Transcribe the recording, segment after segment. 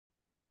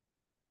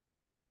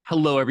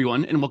Hello,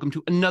 everyone, and welcome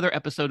to another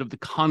episode of the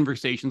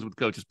Conversations with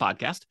Coaches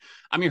podcast.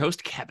 I'm your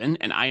host, Kevin,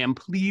 and I am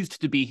pleased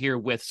to be here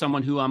with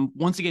someone who I'm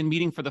once again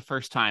meeting for the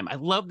first time. I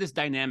love this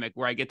dynamic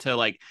where I get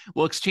to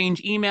we'll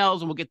exchange emails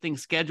and we'll get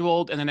things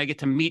scheduled, and then I get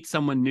to meet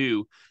someone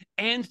new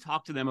and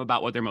talk to them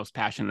about what they're most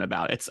passionate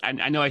about.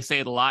 I know I say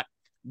it a lot,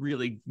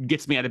 really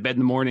gets me out of bed in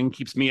the morning,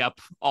 keeps me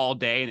up all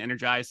day and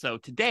energized. So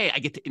today I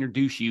get to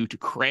introduce you to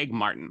Craig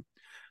Martin.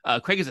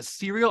 Craig is a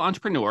serial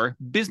entrepreneur,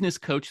 business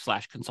coach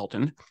 /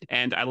 consultant,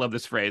 and I love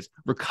this phrase,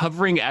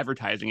 recovering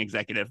advertising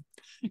executive,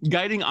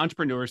 guiding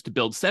entrepreneurs to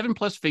build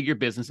 7+ figure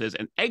businesses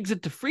and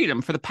exit to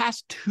freedom for the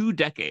past 2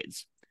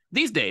 decades.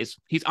 These days,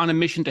 he's on a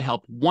mission to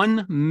help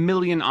 1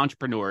 million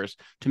entrepreneurs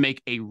to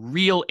make a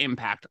real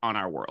impact on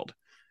our world.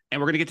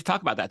 And we're going to get to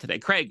talk about that today.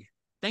 Craig,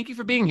 thank you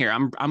for being here.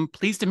 I'm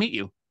pleased to meet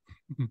you.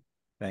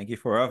 Thank you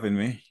for having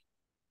me.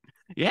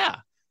 Yeah.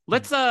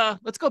 Let's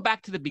go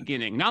back to the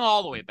beginning. Not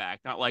all the way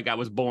back, not like I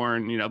was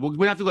born, we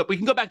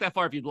can go back that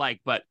far if you'd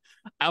like, but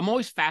I'm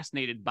always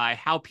fascinated by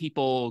how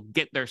people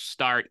get their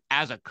start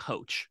as a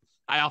coach.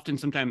 I often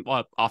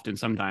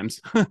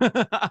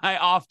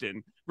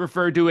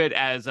refer to it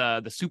as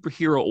the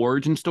superhero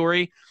origin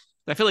story.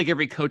 I feel like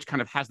every coach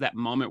kind of has that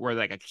moment where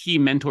like a key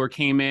mentor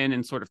came in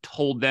and sort of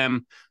told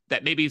them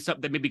that maybe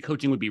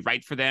coaching would be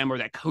right for them, or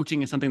that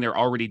coaching is something they're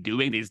already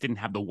doing. They just didn't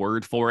have the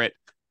word for it.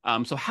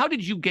 So how'd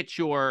you get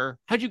your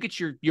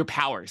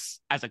powers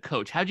as a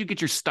coach? How'd you get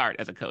your start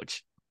as a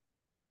coach?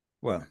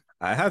 Well,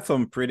 I had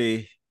some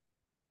pretty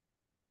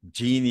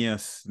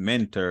genius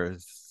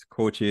mentors,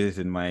 coaches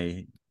in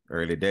my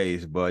early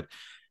days, but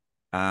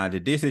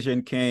the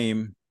decision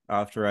came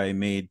after I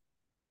made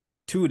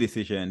 2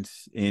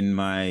 decisions in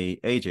my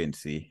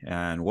agency,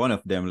 and one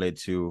of them led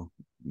to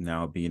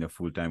now being a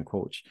full-time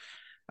coach.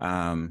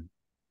 The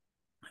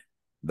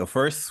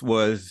first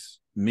was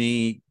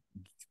me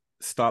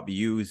stop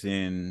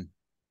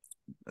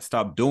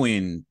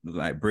doing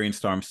like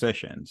brainstorm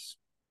sessions,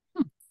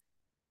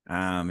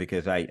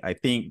 because I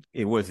think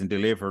it wasn't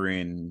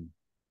delivering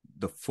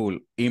the full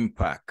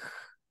impact,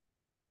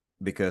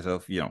 because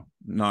of,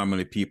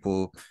 normally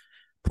people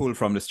pull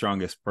from the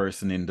strongest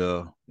person in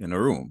the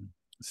room.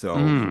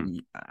 So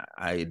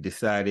I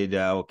decided,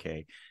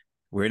 okay,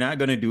 we're not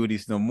going to do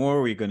this no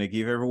more. We're going to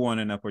give everyone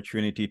an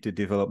opportunity to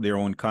develop their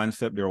own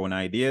concept, their own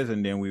ideas,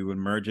 and then we will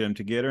merge them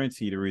together and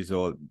see the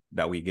result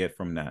that we get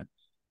from that.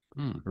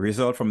 The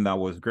result from that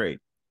was great.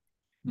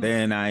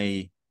 Then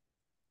I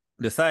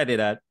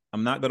decided that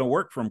I'm not going to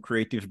work from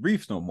creative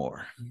briefs no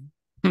more.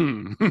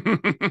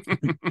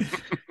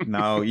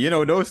 Now,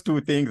 those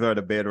 2 things are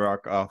the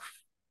bedrock of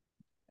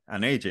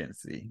an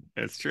agency.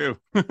 That's true.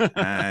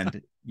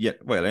 And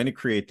well, any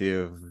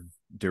creative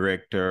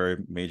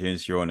director,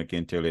 agency owner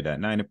can tell you that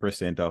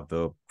 90% of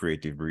the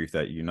creative brief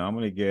that you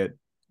normally get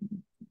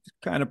is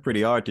kind of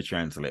pretty hard to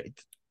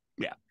translate.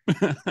 Yeah.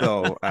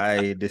 So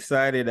I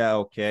decided that,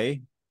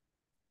 okay,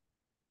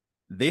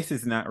 this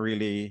is not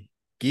really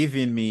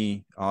giving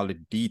me all the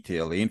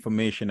detail, the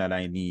information that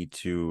I need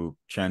to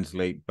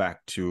translate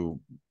back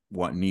to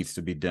what needs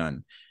to be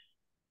done.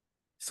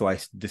 So I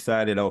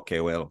decided,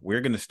 okay, well,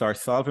 we're going to start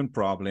solving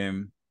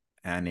problem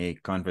on a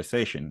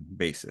conversation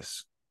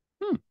basis.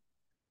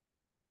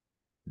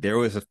 There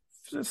was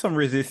some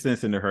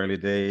resistance in the early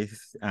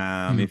days.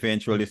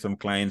 Eventually, some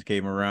clients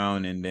came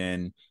around, and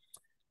then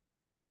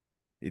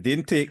it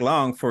didn't take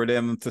long for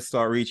them to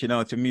start reaching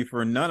out to me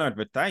for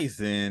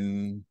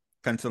non-advertising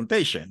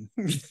consultation,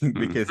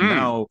 because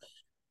now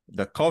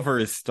the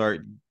covers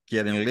start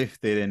getting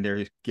lifted and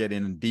they're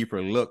getting a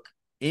deeper look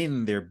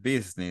in their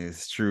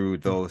business through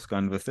those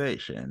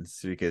conversations,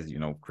 because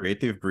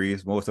creative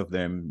briefs, most of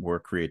them were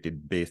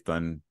created based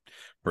on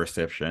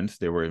perceptions.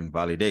 They were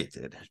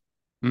invalidated.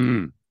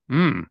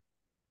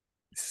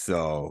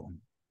 So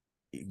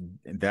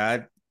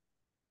that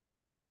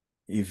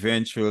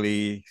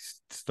eventually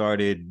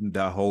started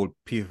the whole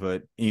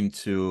pivot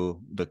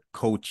into the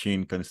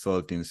coaching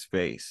consulting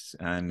space,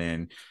 and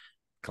then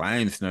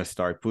clients now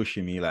start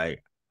pushing me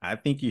like, I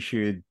think you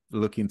should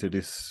look into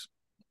this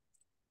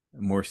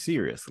more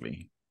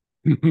seriously.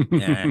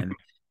 And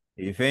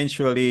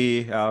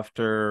eventually,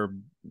 after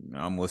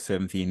almost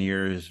 17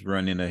 years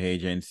running an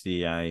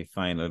agency, I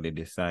finally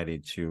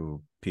decided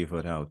to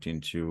pivot out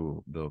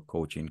into the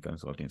coaching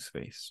consulting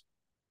space.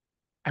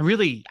 I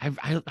really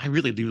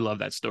do love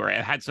that story.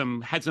 I had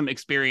some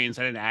experience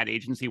at an ad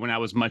agency when I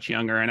was much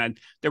younger, and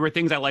there were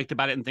things I liked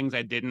about it and things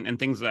I didn't, and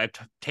things that I've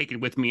taken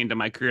with me into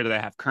my career that I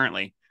have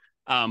currently.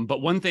 But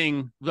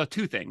 2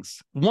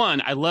 things.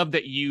 One, I love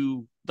that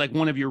you, like,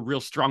 one of your real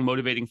strong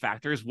motivating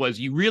factors was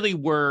you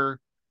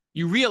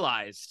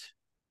realized,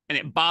 and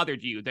it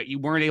bothered you that you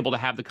weren't able to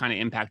have the kind of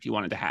impact you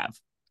wanted to have.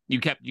 You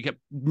kept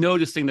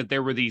noticing that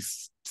there were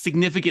these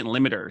significant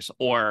limiters,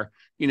 or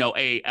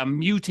a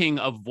muting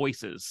of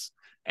voices,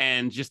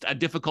 and just a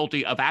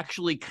difficulty of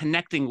actually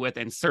connecting with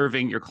and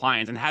serving your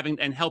clients and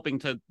helping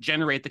to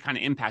generate the kind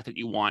of impact that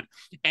you want.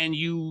 And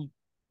you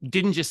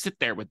didn't just sit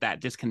there with that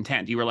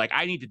discontent. You were like,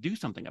 I need to do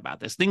something about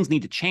this. Things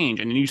need to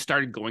change. And then you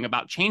started going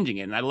about changing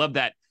it. And I love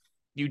that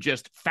You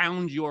just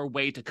found your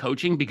way to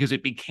coaching because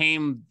it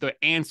became the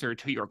answer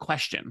to your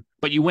question.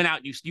 But you went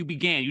out, you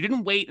began. You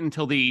didn't wait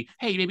until the,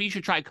 hey, maybe you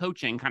should try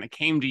coaching kind of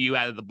came to you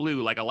out of the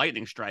blue like a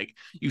lightning strike.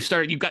 You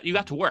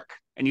got to work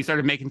and you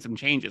started making some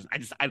changes.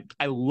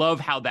 I love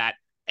how that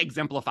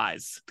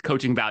exemplifies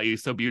coaching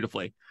values so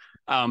beautifully.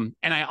 And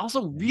I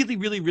also really,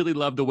 really, really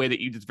love the way that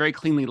you just very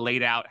cleanly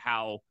laid out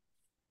how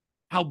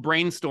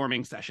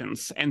brainstorming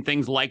sessions and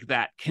things like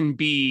that can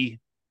be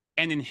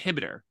an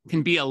inhibitor,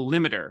 can be a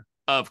limiter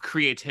of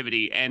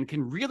creativity, and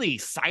can really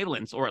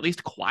silence or at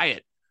least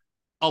quiet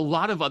a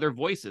lot of other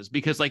voices.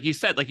 Because like you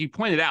said, like you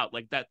pointed out,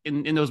 like that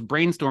in those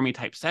brainstorming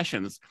type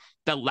sessions,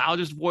 the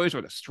loudest voice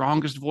or the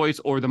strongest voice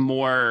or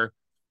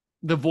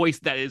the voice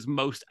that is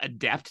most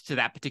adept to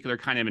that particular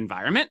kind of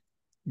environment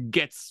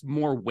gets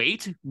more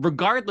weight,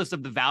 regardless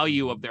of the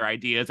value of their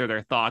ideas or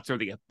their thoughts or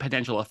the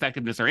potential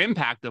effectiveness or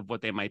impact of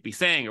what they might be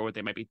saying or what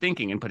they might be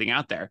thinking and putting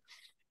out there.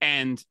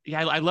 And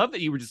yeah, I love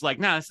that you were just like,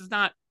 no,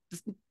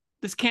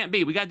 this can't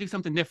be. We got to do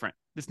something different.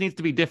 This needs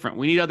to be different.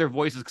 We need other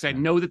voices because I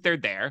know that they're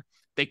there.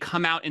 They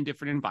come out in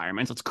different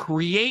environments. Let's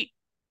create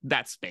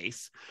that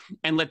space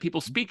and let people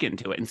speak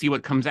into it and see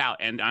what comes out.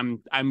 And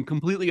I'm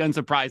completely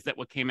unsurprised that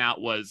what came out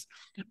was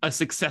a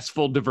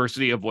successful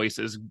diversity of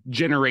voices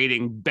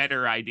generating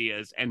better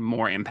ideas and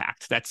more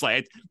impact. That's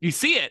like, you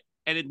see it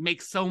and it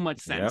makes so much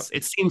sense.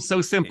 It seems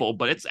so simple,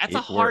 but that's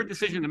a hard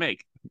decision to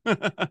make.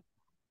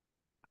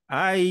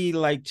 I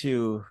like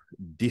to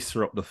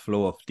disrupt the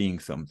flow of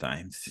things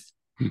sometimes.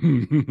 It's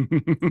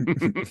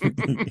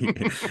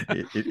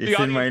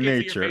in my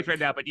nature. Your face right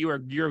now, but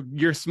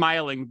you're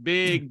smiling,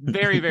 big,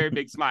 very, very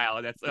big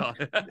smile. That's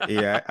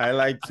yeah. I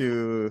like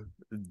to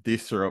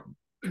disrupt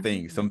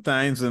things.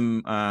 Sometimes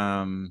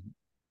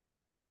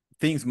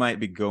things might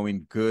be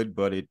going good,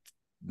 but it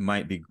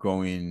might be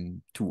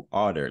going too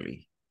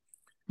orderly.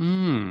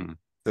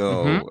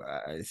 So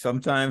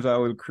sometimes I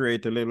will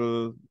create a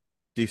little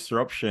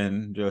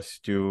disruption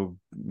just to,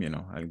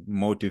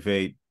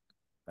 motivate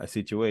a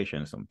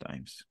situation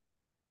sometimes.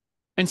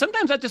 And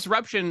sometimes that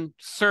disruption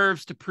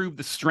serves to prove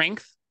the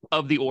strength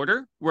of the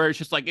order, where it's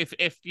just like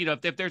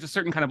if there's a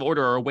certain kind of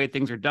order or a way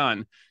things are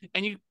done,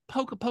 and you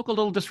poke a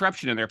little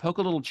disruption in there, poke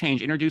a little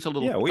change, introduce a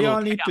little. Yeah, we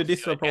all need to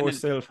disrupt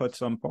ourselves at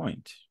some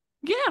point.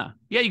 Yeah,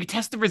 you can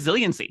test the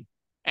resiliency,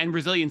 and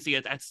resiliency.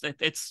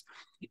 It's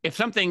if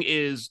something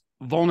is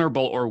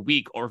vulnerable or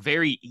weak or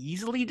very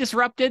easily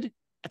disrupted,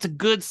 that's a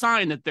good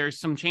sign that there's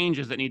some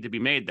changes that need to be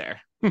made there.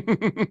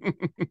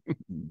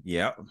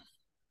 Yeah.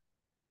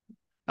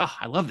 Oh,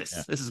 I love this.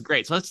 Yeah. This is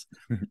great. So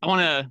I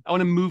want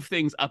to move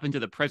things up into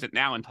the present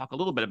now and talk a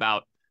little bit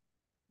about,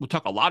 we'll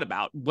talk a lot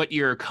about what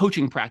your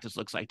coaching practice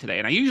looks like today.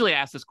 And I usually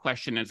ask this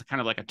question as kind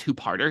of like a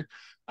two-parter.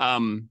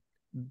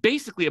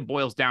 Basically, it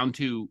boils down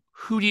to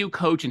who do you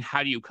coach and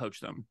how do you coach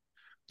them?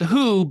 The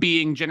who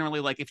being generally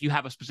like if you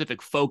have a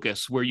specific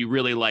focus where you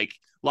really like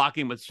lock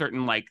in with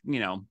certain, like,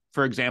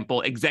 for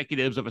example,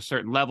 executives of a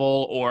certain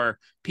level or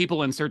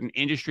people in certain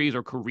industries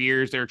or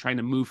careers that are trying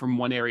to move from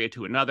one area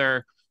to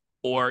another,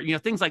 or,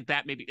 things like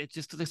that. Maybe it's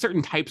just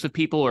certain types of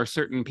people or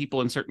certain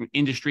people in certain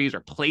industries or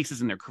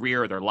places in their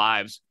career or their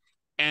lives.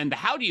 And the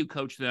how do you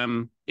coach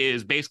them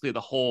is basically the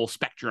whole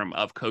spectrum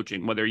of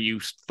coaching, whether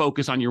you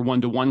focus on your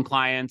one-to-one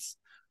clients,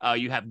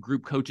 you have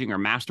group coaching or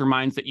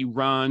masterminds that you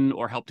run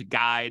or help to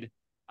guide,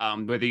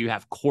 whether you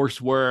have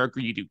coursework or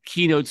you do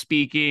keynote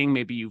speaking,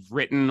 maybe you've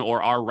written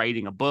or are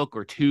writing a book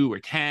or 2 or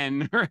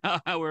 10 or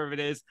however it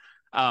is.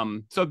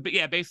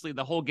 Basically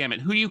the whole gamut.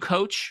 Who do you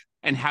coach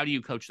and how do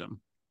you coach them?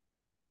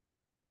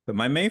 But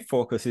my main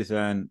focus is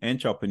on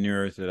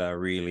entrepreneurs that are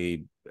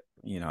really,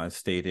 as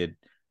stated,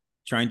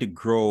 trying to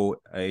grow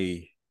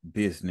a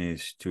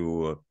business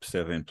to a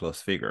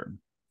 7+ figure.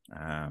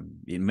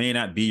 It may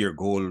not be your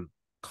goal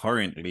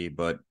currently,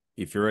 but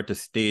if you're at the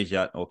stage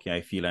that, okay,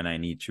 I feel and I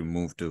need to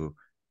move to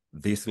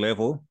this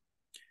level,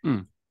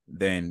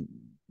 then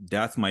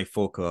that's my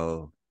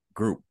focal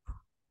group.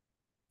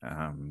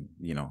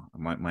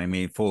 My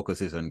main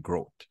focus is on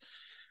growth.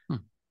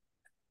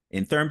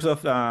 In terms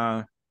of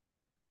the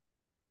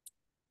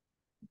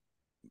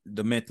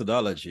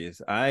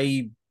methodologies,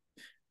 I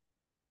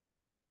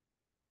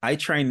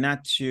try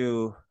not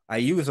to, I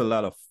use a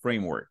lot of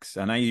frameworks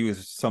and I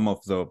use some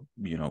of the,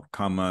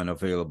 common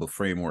available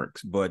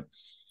frameworks, but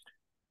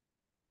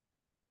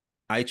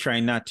I try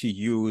not to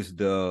use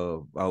I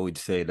would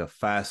say the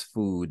fast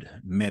food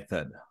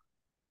method,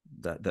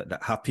 the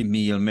happy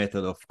meal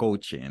method of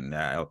coaching.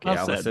 I have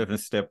a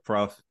 7-step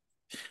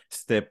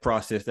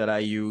process that I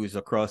use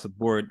across the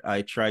board.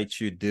 I try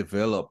to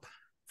develop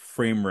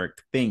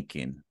framework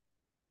thinking.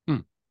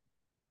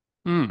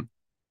 Yeah.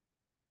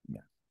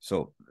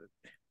 So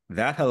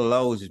that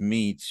allows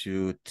me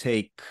to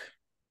take,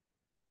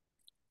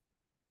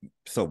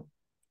 so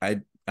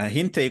I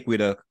intake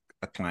with a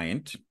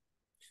client,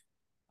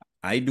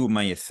 I do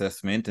my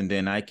assessment, and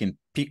then I can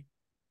pick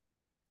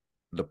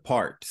the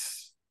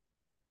parts,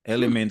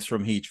 elements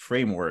from each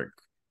framework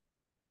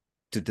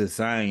to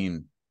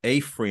design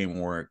a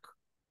framework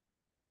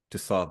to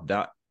solve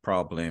that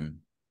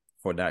problem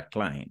for that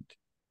client.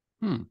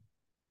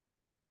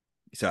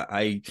 So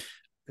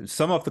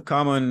some of the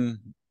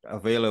common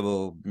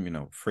available,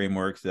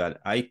 frameworks that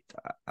I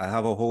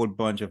have a whole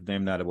bunch of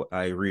them that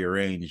I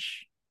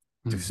rearrange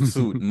to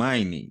suit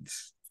my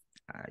needs.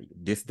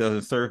 This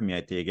doesn't serve me,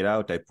 I take it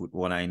out, I put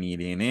what I need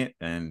in it,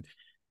 and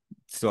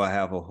so I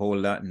have a whole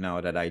lot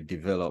now that I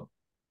develop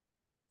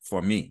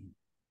for me.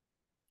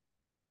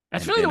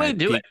 That's And really the then way to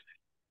do it.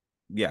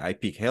 Yeah, I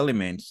pick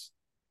elements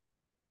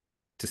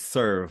to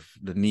serve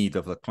the need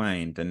of the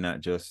client and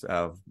not just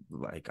have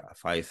like a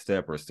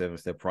 5-step or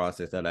 7-step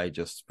process that I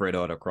just spread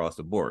out across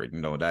the board.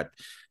 That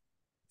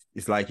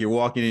it's like you're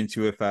walking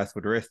into a fast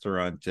food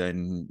restaurant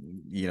and,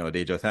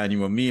 they just hand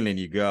you a meal and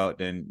you go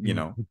out and,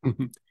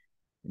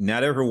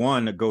 not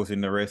everyone that goes in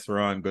the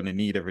restaurant going to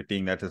need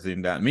everything that is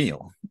in that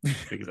meal.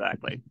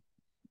 Exactly.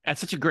 That's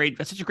such a great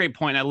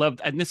point. I love,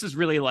 and this is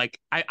really like,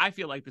 I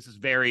feel like this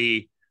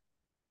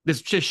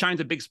just shines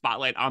a big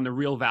spotlight on the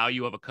real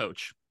value of a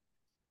coach.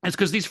 It's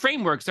because these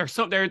frameworks are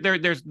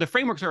the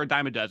frameworks are a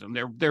dime a dozen.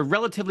 They're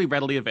relatively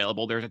readily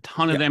available. There's a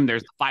ton of them.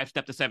 There's the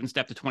 5-step to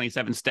 7-step to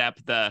 27-step,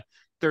 the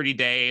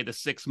 30-day, the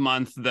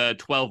 6-month, the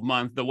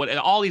 12-month,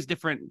 all these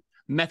different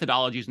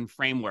methodologies and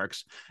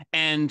frameworks.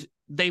 And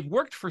they've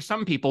worked for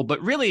some people, but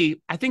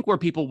really, I think where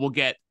people will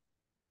get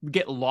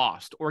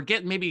lost or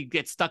maybe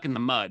get stuck in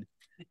the mud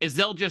is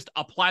they'll just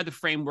apply the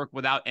framework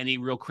without any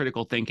real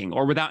critical thinking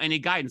or without any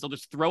guidance. They'll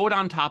just throw it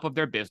on top of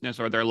their business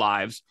or their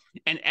lives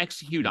and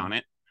execute on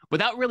it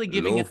without really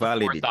giving it the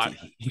forethought.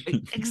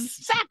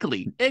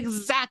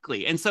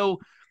 Exactly. And so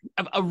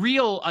a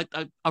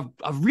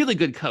really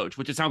good coach,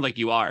 which it sounds like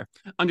you are,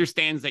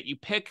 understands that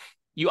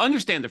you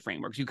understand the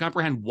frameworks, you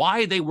comprehend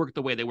why they work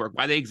the way they work,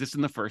 why they exist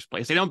in the first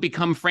place. They don't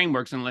become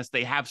frameworks unless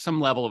they have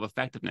some level of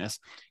effectiveness.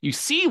 You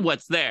see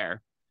what's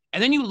there,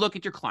 and then you look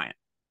at your client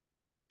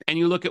and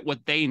you look at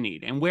what they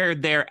need and where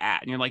they're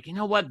at. And you're like, you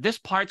know what? This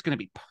part's going to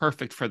be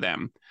perfect for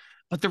them.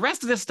 But the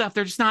rest of this stuff,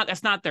 that's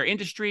not their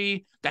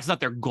industry. That's not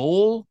their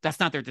goal.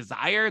 That's not their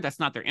desire. That's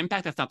not their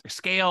impact. That's not their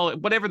scale,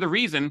 whatever the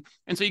reason.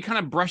 And so you kind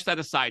of brush that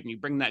aside and you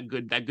bring that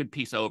good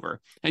piece over.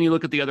 And you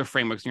look at the other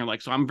frameworks and you're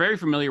like, so I'm very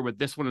familiar with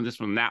this one and this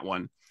one and that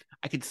one.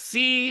 I could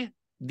see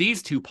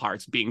these two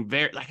parts being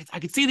I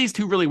could see these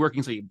two really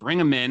working. So you bring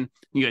them in,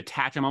 you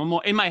attach them.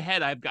 In my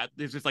head,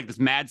 there's just like this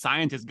mad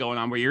scientist going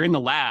on where you're in the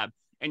lab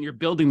and you're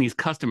building these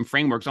custom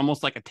frameworks,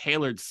 almost like a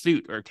tailored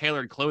suit or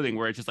tailored clothing,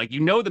 where it's just like,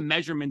 the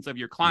measurements of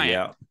your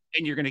client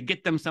and you're going to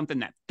get them something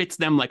that fits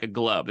them like a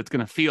glove. It's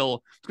going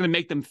to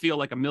make them feel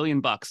like $1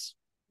 million,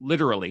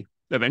 literally,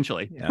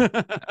 eventually. Yeah.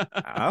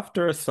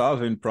 After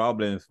solving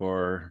problems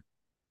for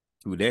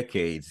 2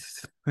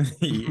 decades,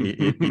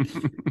 your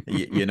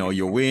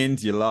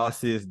wins, your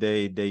losses,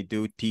 they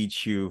do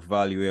teach you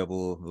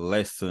valuable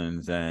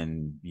lessons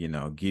and,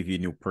 give you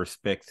new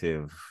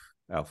perspective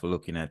of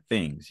looking at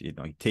things. It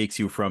takes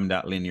you from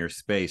that linear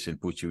space and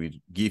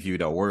give you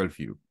the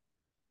worldview.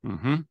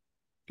 Mm-hmm.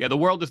 Yeah, the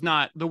world is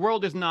not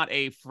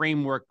a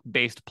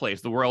framework-based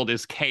place. The world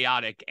is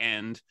chaotic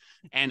and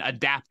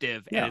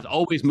adaptive and is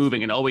always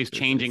moving and always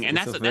changing. And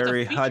that's a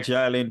very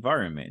agile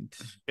environment.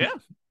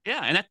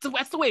 Yeah, and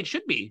that's the way it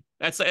should be.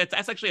 That's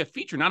actually a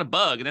feature, not a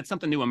bug, and that's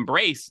something to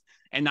embrace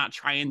and not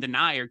try and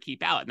deny or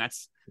keep out. And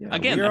that's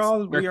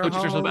where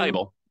coaches are so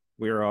valuable.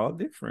 We're all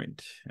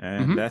different,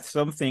 and that's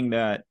something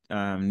that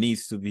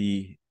needs to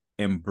be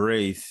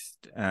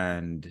embraced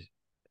and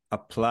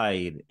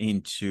applied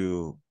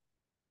into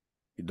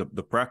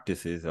the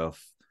practices of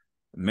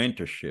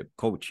mentorship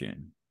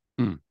coaching.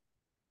 In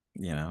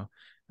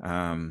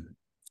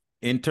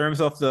terms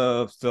of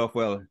the stuff,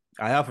 well,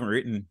 I haven't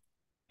written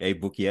a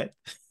book yet.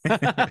 But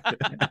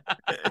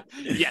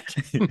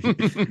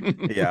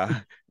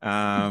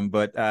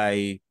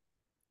I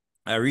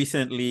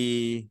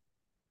recently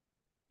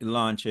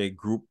launched a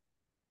group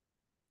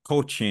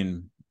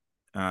coaching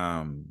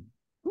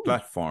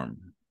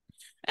platform.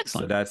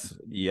 Excellent. So that's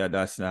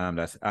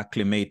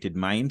Acclimated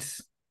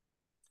Minds.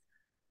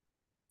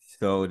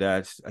 So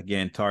that's,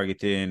 again,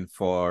 targeting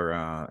for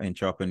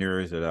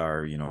entrepreneurs that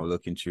are,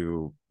 looking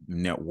to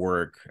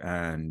network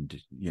and,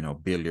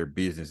 build their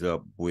business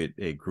up with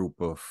a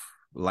group of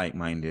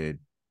like-minded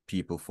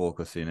people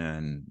focusing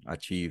and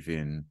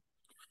achieving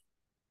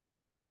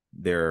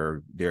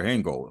their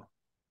end goal.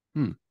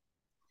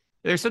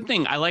 There's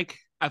something I like.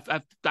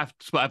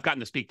 I've gotten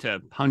to speak to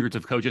hundreds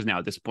of coaches now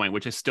at this point,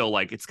 which is still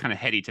like, it's kind of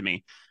heady to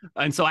me.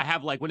 And so I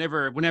have like,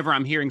 whenever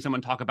I'm hearing someone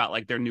talk about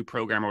like their new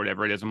program or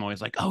whatever it is, I'm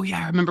always like, oh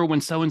yeah, I remember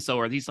when so-and-so,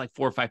 or these like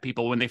 4 or 5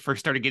 people when they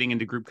first started getting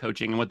into group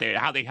coaching and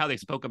how they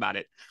spoke about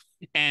it.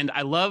 And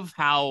I love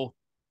how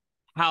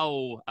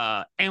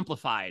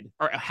amplified,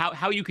 or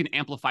how you can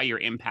amplify your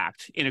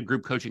impact in a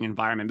group coaching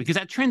environment, because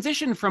that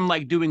transition from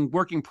like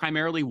working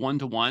primarily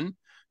one-to-one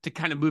to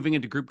kind of moving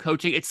into group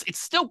coaching, it's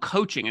still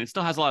coaching and it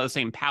still has a lot of the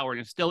same power and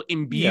it's still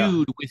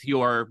imbued with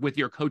your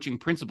coaching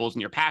principles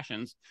and your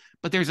passions,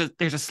 but there's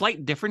a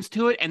slight difference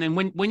to it. And then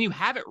when you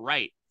have it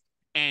right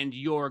and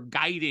you're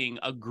guiding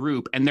a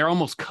group and they're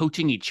almost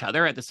coaching each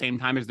other at the same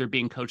time as they're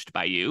being coached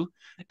by you,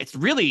 it's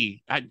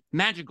really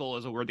magical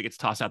is a word that gets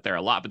tossed out there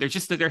a lot, but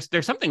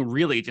there's something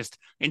really just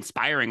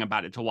inspiring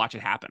about it to watch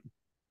it happen.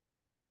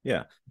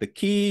 Yeah. The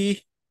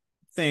key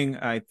thing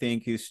I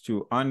think is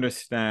to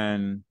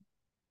understand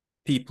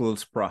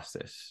people's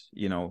process.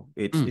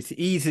 It's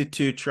easy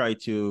to try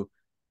to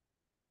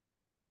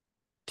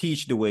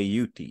teach the way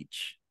you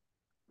teach.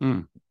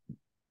 Mm.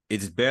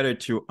 It's better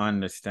to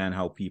understand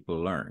how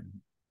people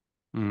learn,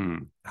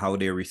 how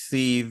they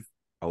receive,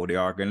 how they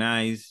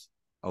organize,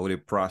 how they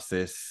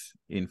process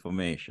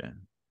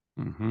information.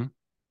 Mm-hmm.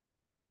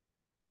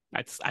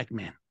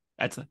 Man,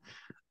 that's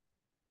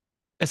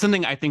it's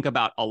something I think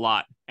about a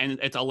lot, and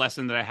it's a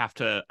lesson that I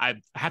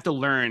have to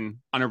learn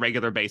on a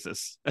regular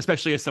basis,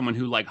 especially as someone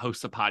who like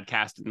hosts a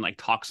podcast and like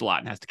talks a lot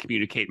and has to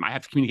communicate. I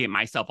have to communicate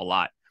myself a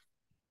lot.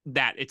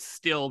 That it's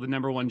still the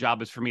number one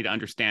job is for me to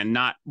understand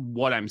not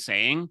what I'm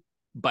saying,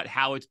 but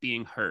how it's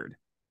being heard,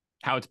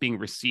 how it's being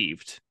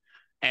received,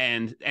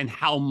 and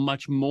how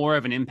much more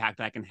of an impact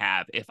I can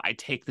have if I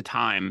take the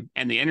time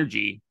and the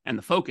energy and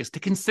the focus to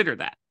consider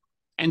that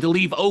and to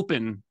leave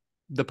open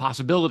the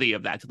possibility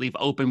of that, to leave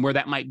open where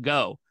that might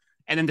go.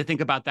 And then to think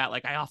about that,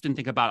 like I often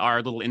think about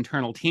our little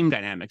internal team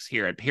dynamics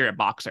here at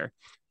Boxer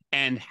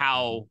and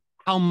how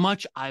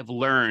much I've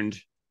learned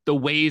the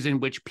ways in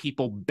which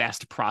people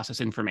best process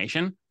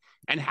information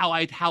and how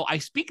I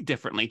speak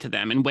differently to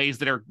them in ways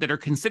that are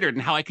considered,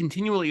 and how I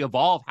continually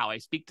evolve how I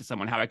speak to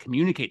someone, how I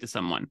communicate to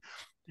someone.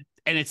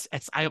 And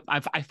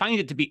I find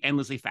it to be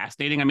endlessly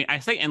fascinating. I mean, I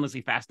say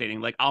endlessly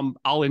fascinating, like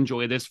I'll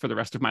enjoy this for the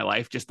rest of my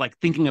life, just like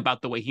thinking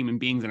about the way human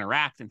beings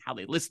interact and how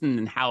they listen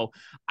and how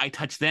I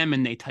touch them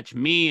and they touch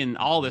me and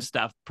all this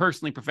stuff,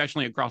 personally,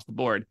 professionally, across the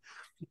board.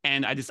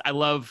 And I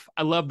love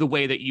the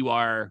way that you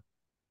are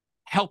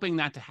helping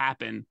that to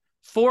happen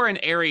for an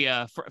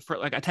area for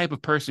like a type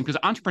of person, because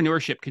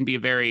entrepreneurship can be a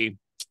very,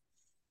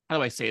 how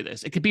do I say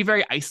this? It could be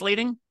very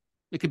isolating.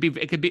 It could be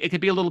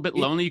a little bit It,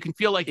 lonely. You can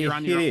feel like you're it,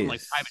 on it your own like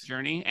is. private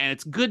journey, and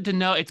it's good to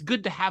know. It's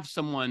good to have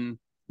someone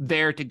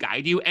there to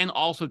guide you and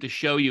also to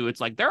show you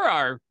it's like they're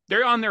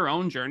on their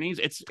own journeys.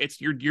 It's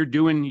you're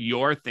doing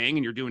your thing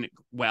and you're doing it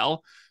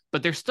well,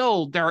 but there's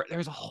still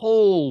there's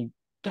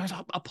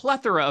a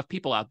plethora of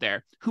people out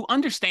there who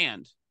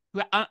understand,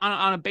 who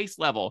on a base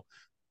level,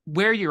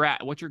 where you're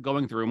at, what you're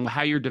going through, and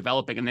how you're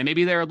developing. And then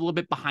maybe they're a little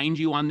bit behind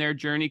you on their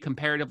journey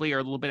comparatively, or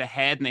a little bit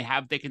ahead,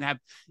 and they can have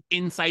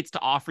insights to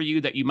offer you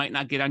that you might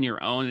not get on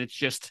your own. And it's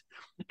just,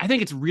 I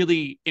think it's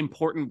really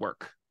important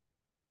work.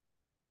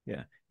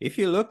 Yeah. If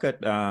you look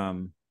at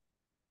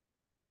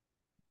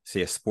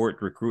say a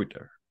sport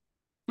recruiter,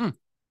 Hmm.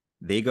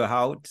 they go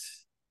out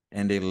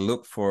and they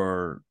look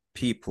for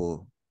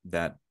people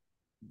that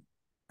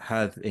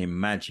have a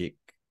magic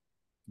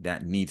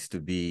that needs to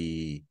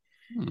be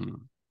Hmm.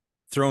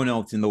 thrown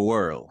out in the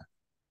world.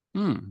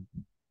 Hmm.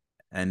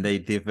 And they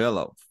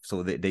develop,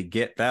 so they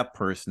get that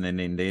person and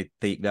then they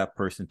take that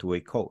person to a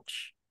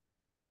coach.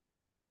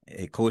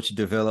 A coach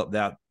develop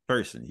that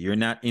person. You're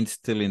not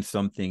instilling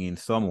something in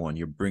someone,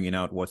 you're bringing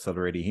out what's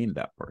already in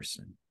that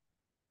person.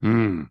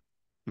 Hmm.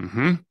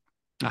 Hmm.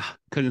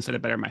 Couldn't have said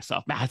it better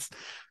myself.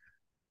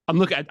 I'm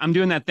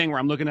doing that thing where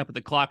I'm looking up at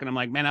the clock and I'm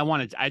like, man,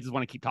 I just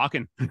want to keep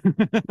talking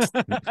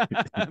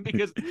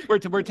because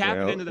we're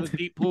tapping Well, into those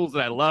deep pools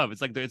that I love. It's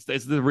like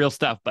it's the real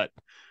stuff. But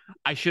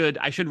I should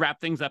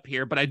wrap things up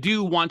here. But I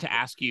do want to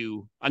ask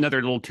you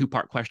another little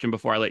two-part question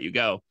before I let you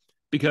go,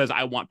 because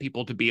I want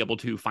people to be able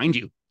to find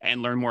you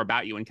and learn more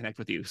about you and connect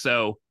with you.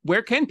 So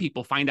where can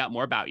people find out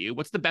more about you?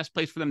 What's the best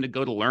place for them to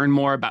go to learn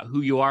more about who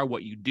you are,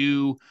 what you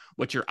do,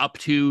 what you're up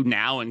to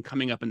now and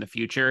coming up in the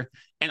future?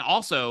 And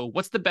also,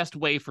 what's the best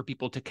way for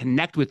people to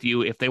connect with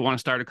you if they want to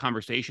start a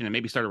conversation and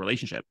maybe start a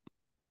relationship?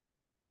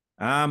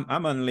 I'm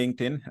on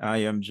LinkedIn. I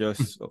am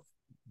just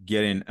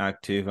getting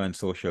active on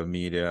social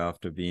media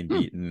after being Hmm.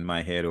 beaten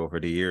my head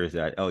over the years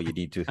that, oh, you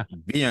need to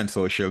be on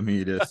social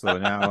media. So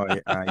now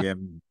I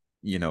am,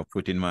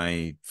 putting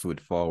my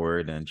foot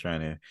forward and trying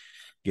to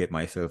get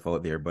myself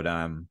out there. But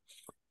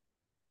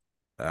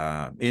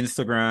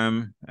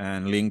Instagram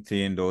and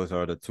LinkedIn, those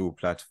are the two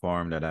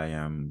platforms that I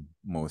am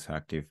most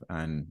active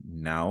on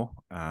now.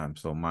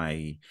 So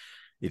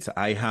it's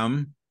I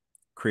am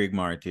Craig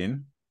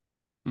Martin,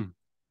 Hmm.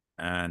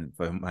 and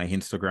for my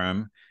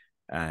Instagram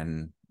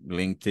and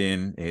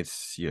LinkedIn,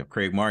 it's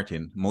Craig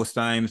Martin. Most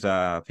times,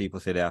 people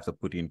say they have to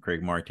put in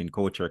Craig Martin,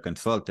 coach or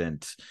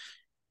consultant,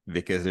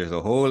 because there's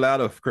a whole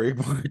lot of Craig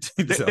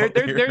Martins out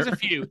There's a there.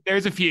 few.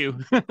 There's a few.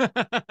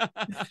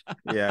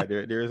 Yeah,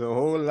 there's a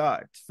whole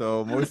lot.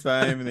 So most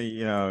time,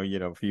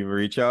 people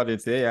reach out and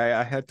say, hey,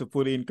 I had to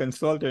put in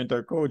consultant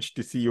or coach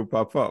to see you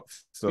pop up.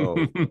 So,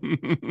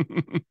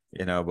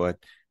 but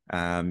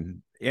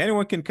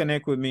anyone can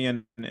connect with me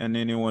on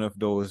any one of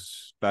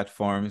those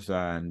platforms,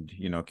 and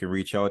can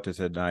reach out. I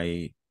said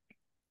the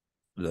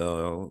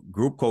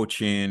group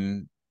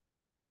coaching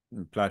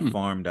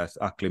platform, that's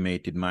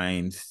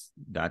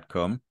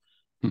acclimatedminds.com.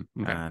 Okay.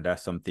 And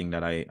that's something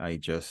that I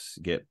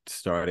just get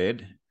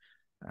started,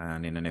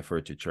 and in an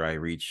effort to try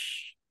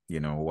reach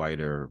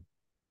wider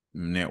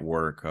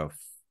network of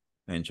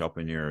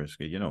entrepreneurs.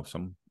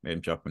 Some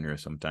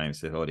entrepreneurs sometimes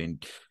say, oh, they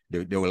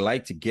would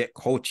like to get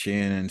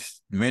coaching and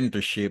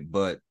mentorship,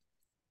 but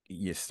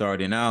you're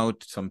starting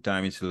out,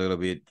 sometimes it's a little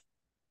bit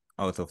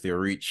out of their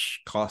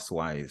reach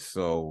cost-wise.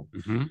 So,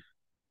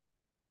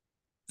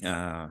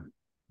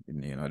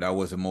 that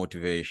was a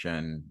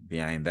motivation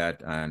behind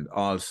that. And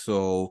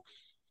also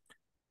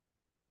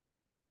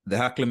the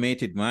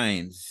Acclimated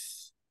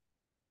Minds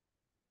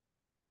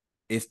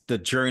is the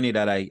journey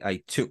that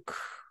I took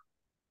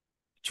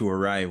to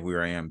arrive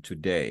where I am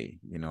today.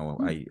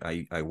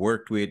 I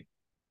worked with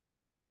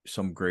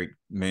some great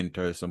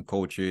mentors, some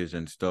coaches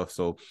and stuff.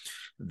 So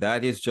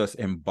that is just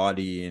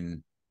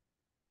embodying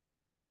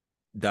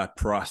that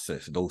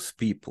process, those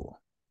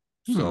people.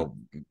 So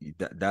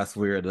that's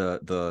where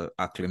the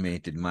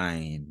Acclimated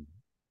minds,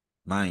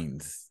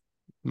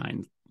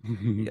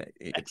 yeah,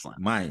 excellent,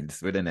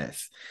 minds with an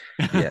S.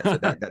 Yeah, so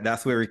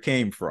that's where it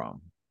came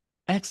from.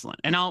 Excellent.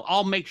 And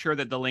I'll make sure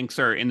that the links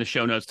are in the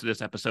show notes to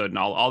this episode and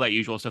all that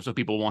usual stuff, so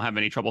people won't have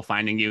any trouble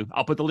finding you.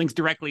 I'll put the links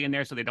directly in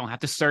there so they don't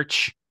have to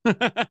search.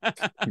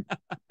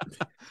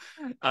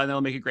 That'll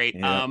make it great.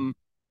 Yeah.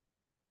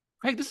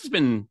 Craig, this has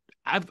been,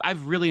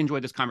 I've really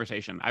enjoyed this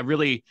conversation.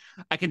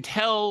 I can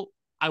tell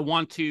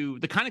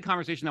the kind of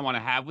conversation I want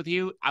to have with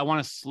you, I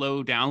want to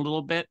slow down a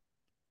little bit.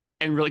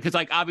 And really,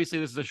 because obviously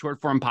this is a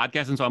short form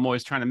podcast, and so I'm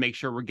always trying to make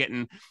sure we're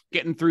getting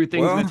through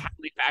things in a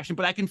timely fashion.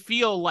 But I can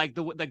feel like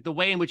the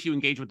way in which you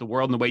engage with the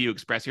world and the way you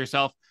express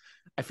yourself,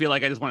 I feel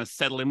like I just want to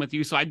settle in with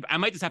you. So I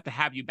might just have to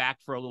have you back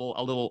for a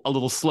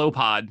little slow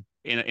pod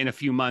in a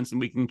few months,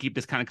 and we can keep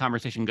this kind of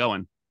conversation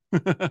going.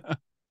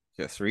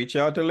 Just reach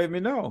out to let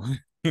me know.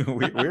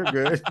 We're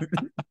good.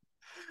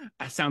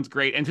 That sounds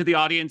great. And to the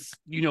audience,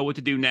 you know what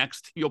to do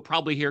next. You'll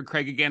probably hear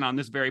Craig again on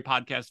this very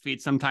podcast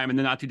feed sometime in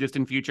the not too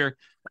distant future.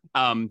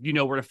 You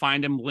know where to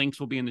find him. Links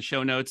will be in the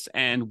show notes,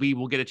 and we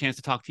will get a chance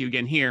to talk to you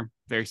again here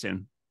very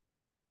soon.